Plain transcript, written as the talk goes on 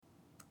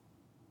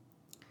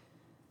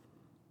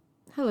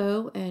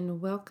Hello, and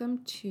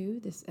welcome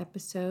to this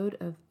episode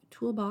of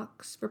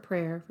Toolbox for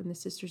Prayer from the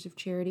Sisters of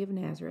Charity of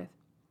Nazareth.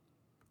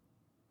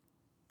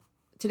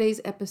 Today's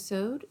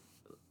episode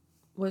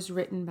was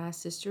written by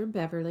Sister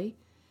Beverly,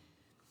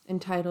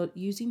 entitled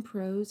Using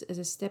Prose as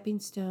a Stepping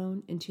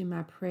Stone into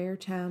My Prayer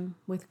Time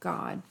with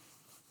God.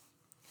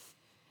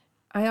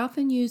 I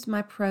often use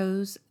my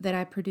prose that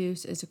I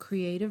produce as a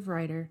creative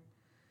writer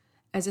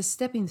as a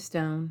stepping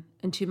stone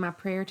into my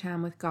prayer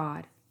time with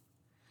God.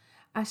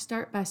 I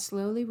start by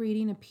slowly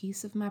reading a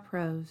piece of my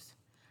prose.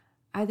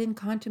 I then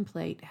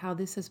contemplate how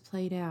this has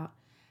played out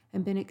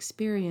and been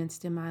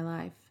experienced in my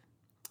life.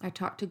 I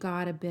talk to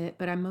God a bit,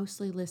 but I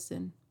mostly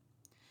listen.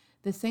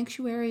 The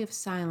sanctuary of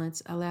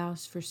silence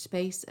allows for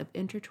space of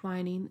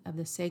intertwining of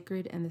the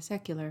sacred and the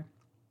secular.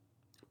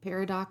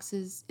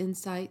 Paradoxes,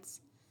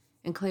 insights,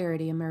 and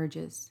clarity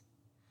emerges.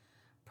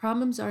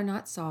 Problems are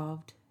not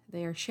solved,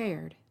 they are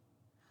shared.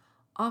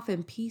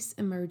 Often peace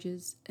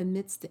emerges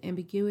amidst the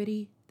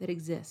ambiguity that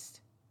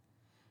exists.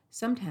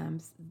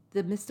 Sometimes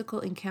the mystical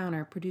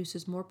encounter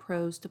produces more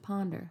prose to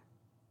ponder.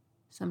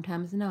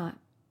 Sometimes not.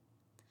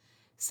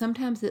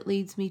 Sometimes it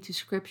leads me to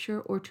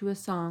scripture or to a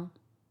song.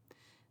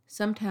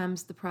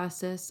 Sometimes the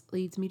process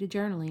leads me to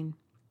journaling.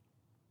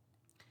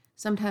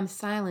 Sometimes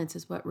silence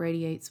is what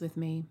radiates with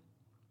me.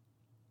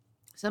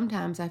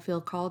 Sometimes I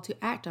feel called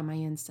to act on my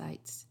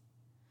insights.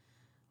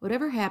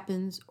 Whatever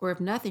happens, or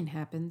if nothing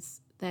happens,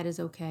 that is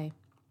okay.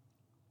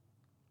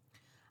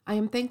 I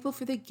am thankful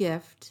for the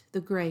gift,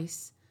 the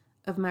grace,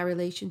 of my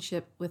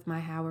relationship with my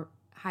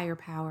higher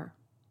power.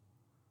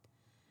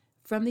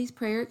 From these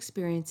prayer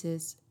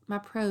experiences, my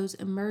prose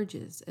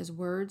emerges as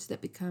words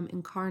that become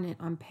incarnate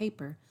on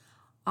paper,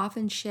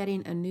 often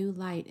shedding a new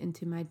light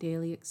into my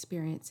daily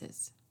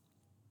experiences.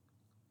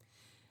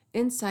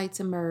 Insights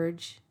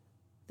emerge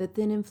that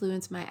then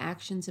influence my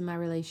actions and my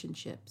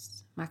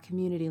relationships, my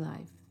community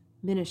life,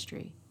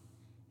 ministry,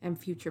 and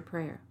future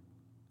prayer.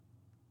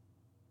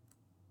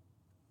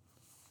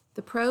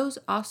 The prose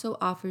also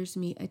offers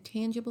me a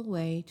tangible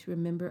way to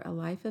remember a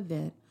life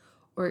event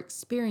or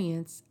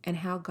experience and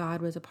how God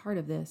was a part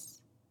of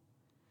this.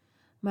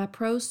 My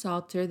prose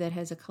psalter that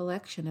has a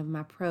collection of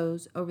my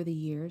prose over the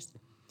years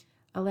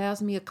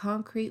allows me a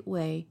concrete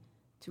way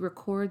to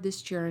record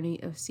this journey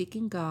of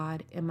seeking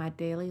God in my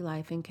daily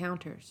life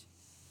encounters.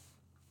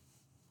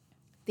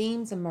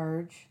 Themes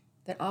emerge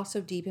that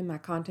also deepen my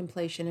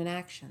contemplation and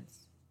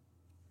actions.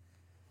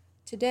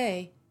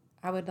 Today,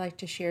 I would like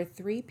to share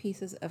 3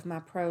 pieces of my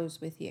prose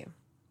with you.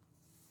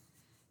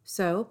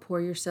 So, pour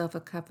yourself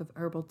a cup of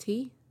herbal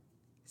tea,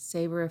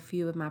 savor a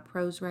few of my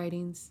prose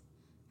writings,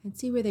 and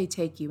see where they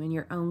take you in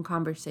your own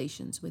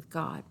conversations with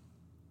God.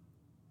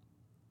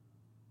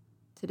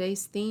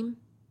 Today's theme,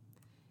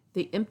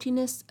 the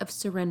emptiness of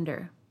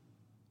surrender.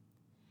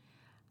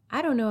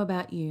 I don't know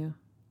about you,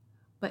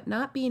 but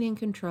not being in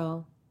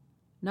control,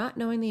 not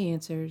knowing the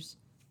answers,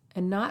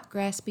 and not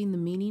grasping the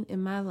meaning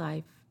in my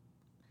life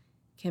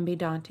can be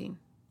daunting.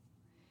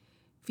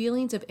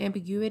 Feelings of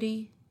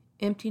ambiguity,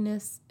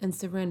 emptiness, and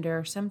surrender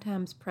are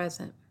sometimes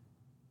present.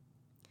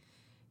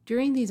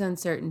 During these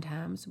uncertain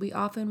times, we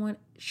often want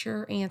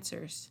sure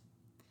answers.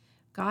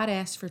 God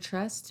asks for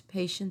trust,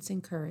 patience,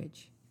 and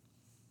courage.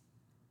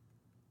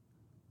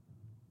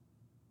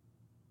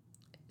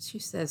 She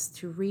says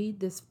to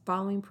read this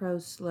following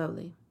prose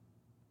slowly.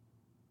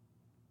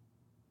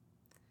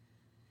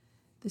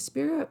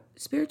 The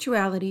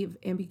spirituality of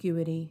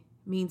ambiguity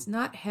means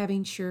not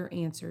having sure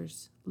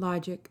answers,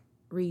 logic,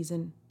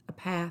 reason, a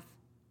path,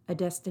 a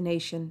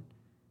destination,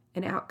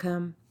 an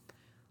outcome,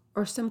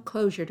 or some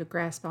closure to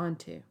grasp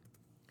onto.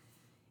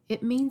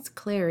 It means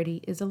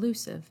clarity is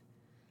elusive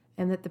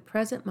and that the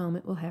present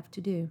moment will have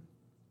to do.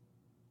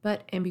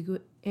 But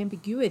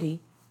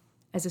ambiguity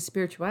as a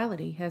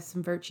spirituality has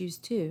some virtues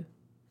too.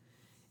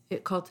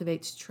 It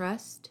cultivates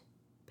trust,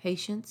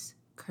 patience,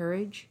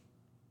 courage,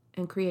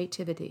 and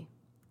creativity.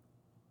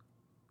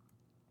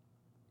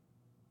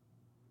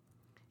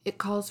 It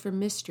calls for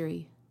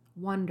mystery,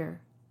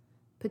 wonder,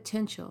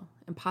 potential,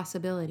 and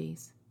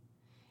possibilities.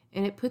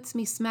 And it puts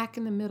me smack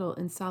in the middle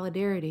in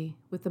solidarity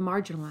with the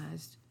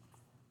marginalized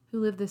who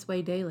live this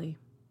way daily.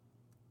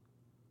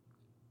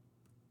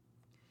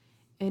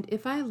 And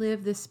if I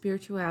live this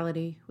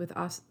spirituality with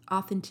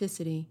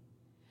authenticity,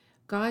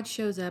 God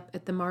shows up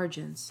at the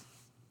margins,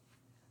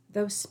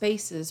 those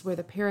spaces where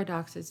the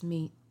paradoxes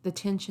meet, the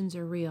tensions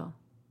are real.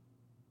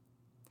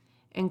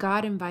 And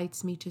God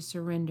invites me to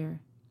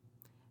surrender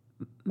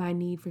my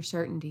need for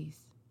certainties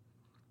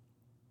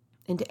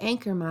and to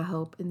anchor my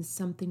hope in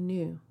something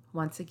new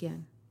once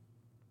again.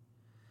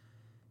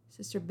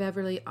 Sister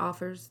Beverly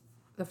offers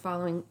the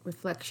following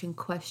reflection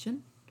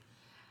question.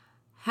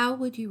 How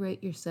would you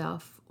rate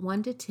yourself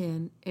 1 to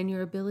 10 in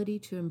your ability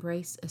to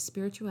embrace a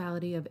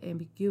spirituality of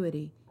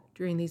ambiguity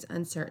during these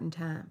uncertain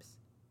times?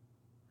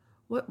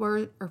 What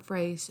word or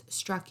phrase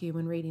struck you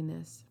when reading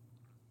this?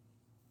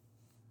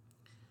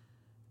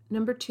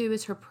 Number 2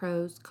 is her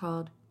prose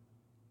called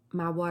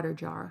My Water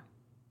Jar.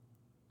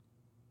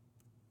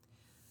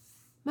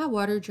 My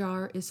water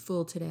jar is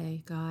full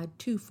today, God,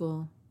 too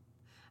full.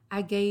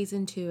 I gaze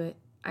into it.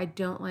 I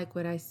don't like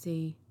what I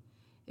see.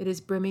 It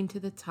is brimming to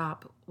the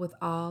top with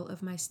all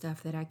of my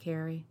stuff that I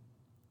carry.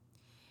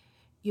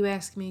 You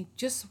ask me,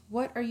 just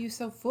what are you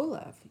so full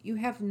of? You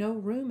have no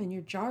room in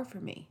your jar for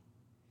me.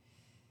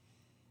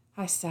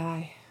 I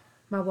sigh.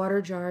 My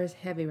water jar is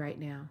heavy right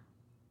now.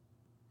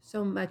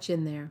 So much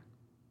in there.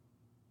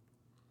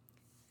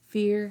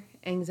 Fear,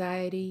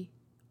 anxiety,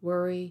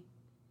 worry,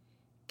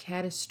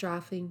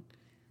 catastrophic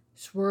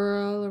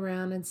swirl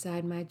around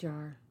inside my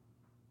jar,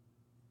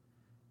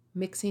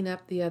 mixing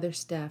up the other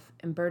stuff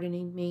and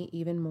burdening me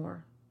even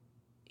more.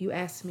 You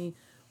ask me,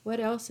 what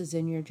else is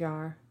in your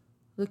jar?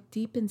 Look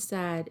deep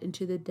inside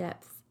into the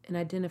depths and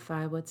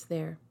identify what's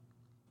there.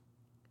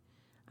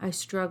 I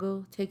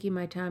struggle, taking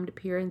my time to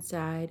peer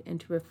inside and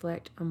to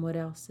reflect on what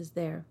else is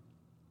there.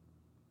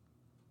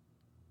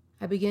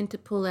 I begin to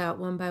pull out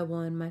one by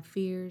one my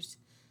fears,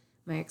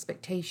 my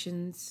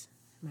expectations,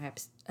 my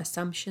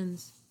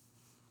assumptions.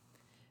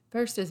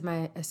 First is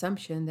my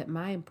assumption that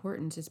my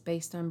importance is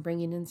based on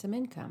bringing in some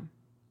income.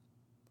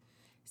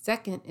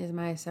 Second is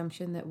my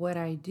assumption that what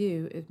I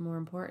do is more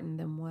important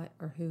than what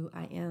or who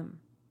I am.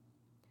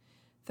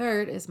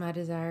 Third is my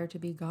desire to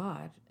be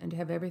God and to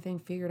have everything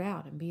figured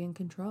out and be in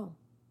control.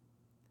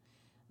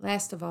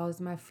 Last of all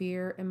is my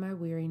fear and my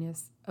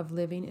weariness of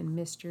living in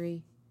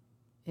mystery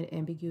and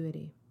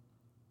ambiguity.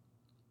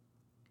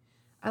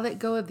 I let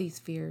go of these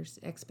fears,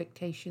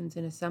 expectations,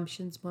 and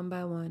assumptions one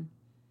by one.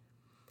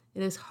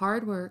 It is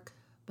hard work,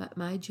 but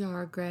my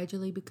jar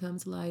gradually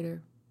becomes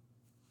lighter.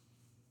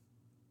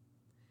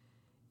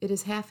 It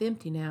is half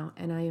empty now,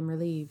 and I am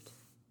relieved.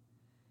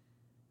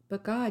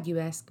 But God, you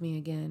ask me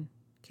again,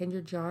 can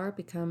your jar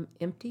become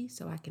empty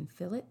so I can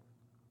fill it?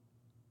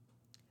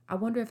 I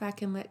wonder if I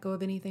can let go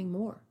of anything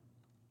more.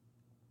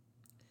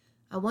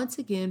 I once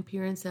again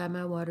peer inside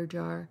my water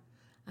jar.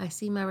 I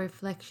see my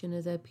reflection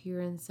as I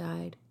peer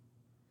inside.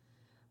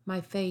 My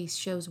face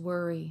shows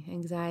worry,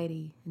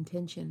 anxiety, and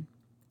tension.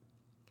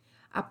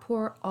 I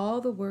pour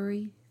all the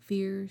worry,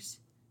 fears,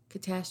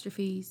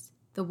 catastrophes,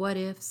 the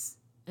what-ifs,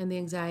 and the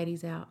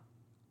anxieties out.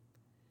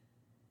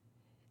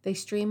 They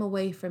stream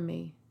away from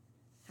me.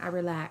 I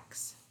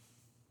relax,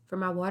 for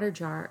my water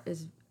jar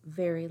is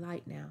very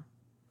light now.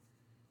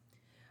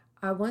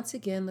 I once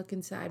again look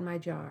inside my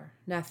jar.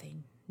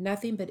 Nothing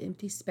but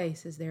empty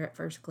space is there at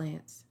first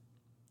glance.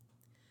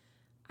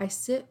 I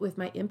sit with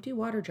my empty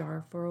water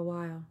jar for a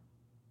while.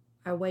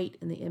 I wait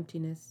in the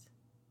emptiness.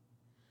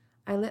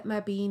 I let my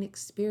being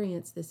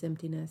experience this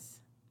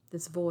emptiness,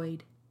 this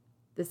void,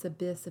 this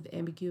abyss of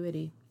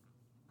ambiguity.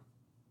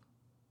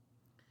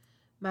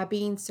 My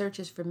being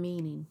searches for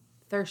meaning,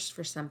 thirsts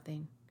for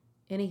something,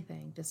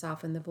 anything to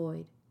soften the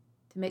void,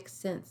 to make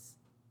sense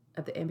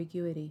of the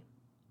ambiguity.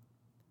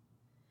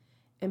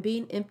 And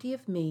being empty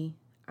of me,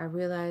 I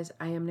realize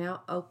I am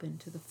now open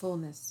to the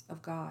fullness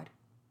of God.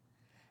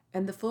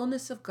 And the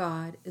fullness of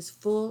God is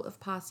full of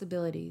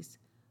possibilities,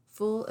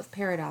 full of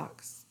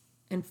paradox,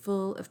 and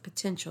full of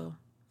potential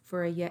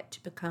for a yet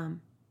to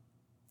become.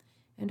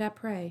 And I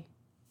pray,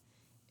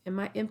 in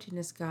my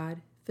emptiness,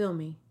 God, fill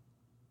me.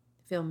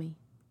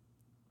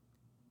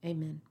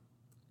 Amen.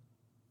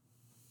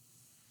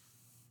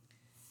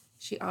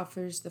 She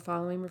offers the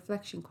following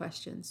reflection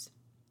questions.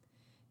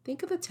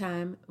 Think of a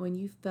time when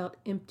you felt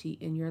empty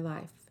in your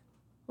life.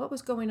 What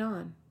was going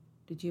on?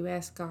 Did you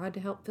ask God to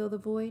help fill the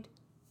void?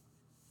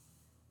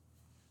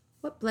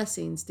 What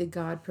blessings did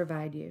God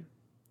provide you?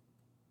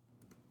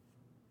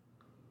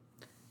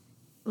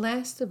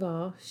 Last of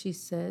all, she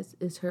says,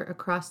 is her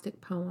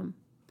acrostic poem,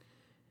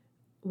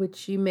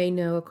 which you may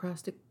know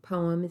acrostic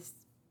poem is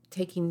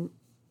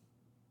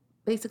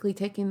basically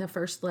taking the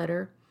first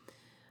letter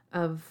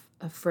of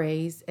a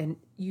phrase and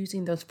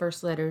using those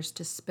first letters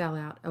to spell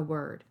out a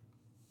word.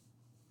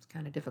 It's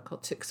kind of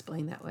difficult to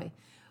explain that way,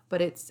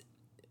 but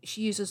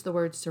she uses the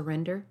word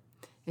surrender,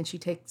 and she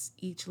takes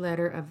each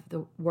letter of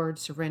the word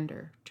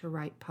surrender to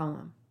write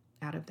poem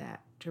out of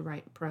that, to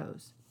write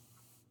prose.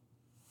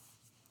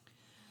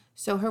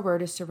 So her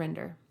word is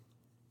surrender.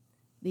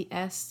 The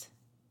S,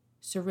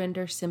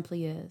 surrender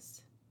simply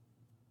is.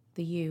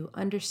 The U,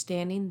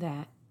 understanding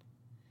that.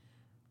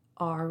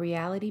 R,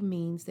 reality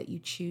means that you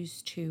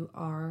choose to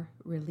R,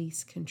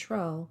 release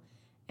control.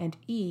 And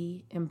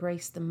E,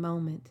 embrace the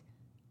moment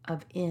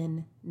of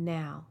in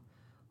now.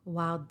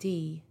 While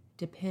D,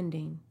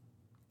 depending.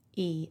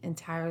 E,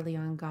 entirely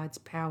on God's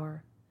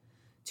power.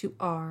 To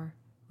R,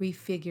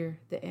 refigure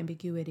the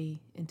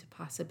ambiguity into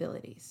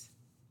possibilities.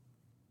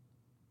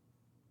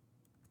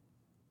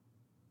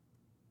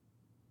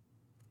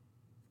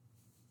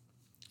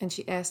 And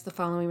she asks the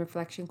following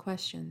reflection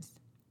questions.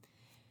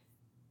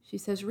 She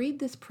says, read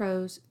this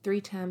prose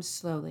 3 times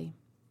slowly.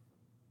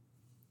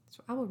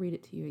 So I will read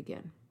it to you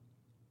again.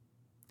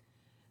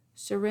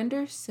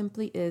 Surrender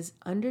simply is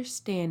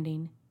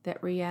understanding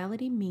that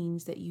reality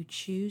means that you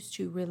choose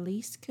to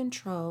release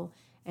control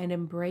and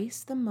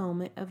embrace the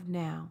moment of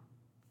now,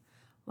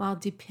 while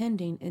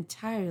depending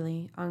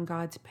entirely on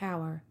God's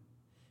power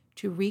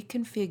to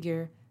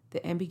reconfigure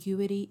the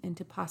ambiguity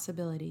into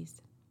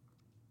possibilities.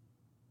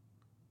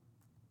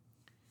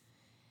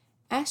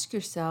 Ask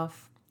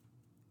yourself,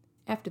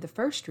 after the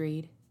first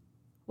read,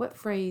 what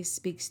phrase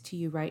speaks to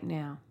you right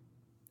now?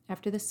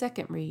 After the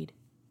second read,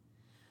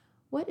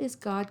 what is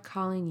God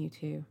calling you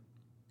to?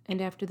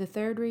 And after the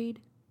third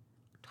read,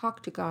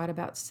 talk to God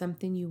about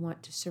something you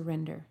want to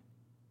surrender.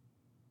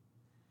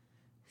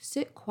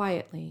 Sit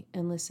quietly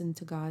and listen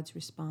to God's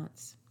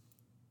response.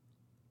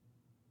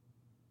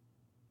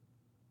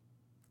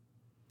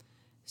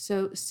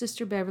 So,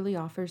 Sister Beverly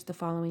offers the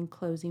following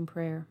closing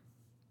prayer.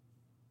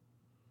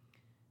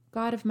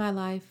 God of my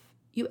life,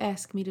 you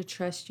ask me to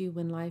trust you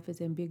when life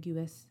is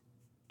ambiguous,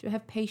 to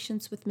have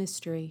patience with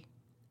mystery,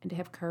 and to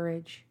have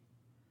courage.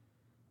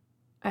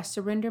 I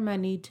surrender my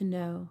need to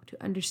know,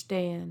 to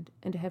understand,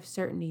 and to have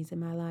certainties in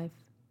my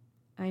life.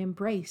 I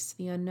embrace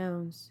the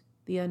unknowns,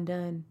 the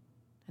undone,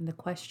 and the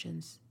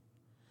questions.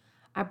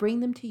 I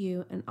bring them to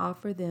you and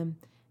offer them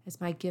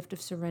as my gift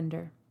of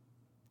surrender.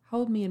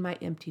 Hold me in my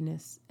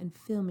emptiness and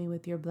fill me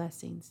with your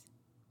blessings.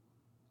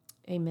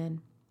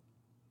 Amen.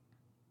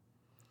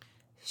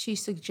 She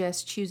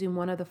suggests choosing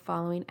one of the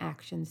following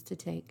actions to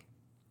take.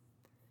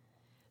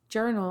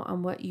 Journal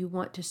on what you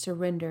want to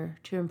surrender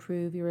to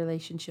improve your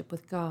relationship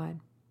with God.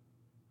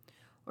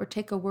 Or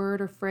take a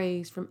word or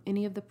phrase from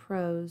any of the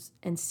prose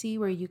and see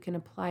where you can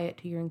apply it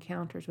to your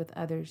encounters with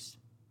others.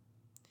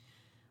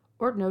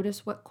 Or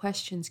notice what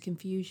questions,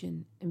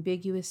 confusion,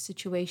 ambiguous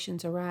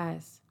situations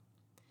arise.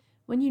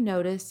 When you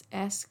notice,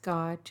 ask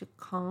God to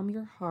calm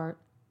your heart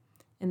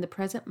in the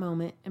present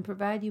moment and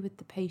provide you with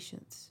the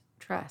patience,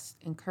 trust,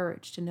 and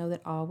courage to know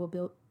that all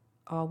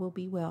will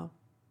be well.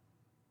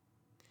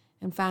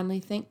 And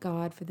finally, thank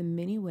God for the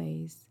many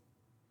ways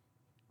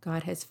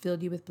God has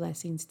filled you with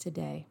blessings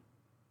today.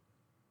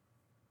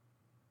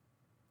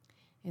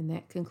 And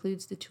that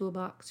concludes the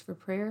Toolbox for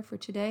Prayer for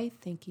today.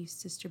 Thank you,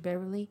 Sister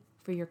Beverly,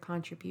 for your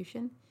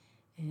contribution.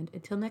 And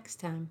until next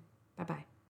time, bye-bye.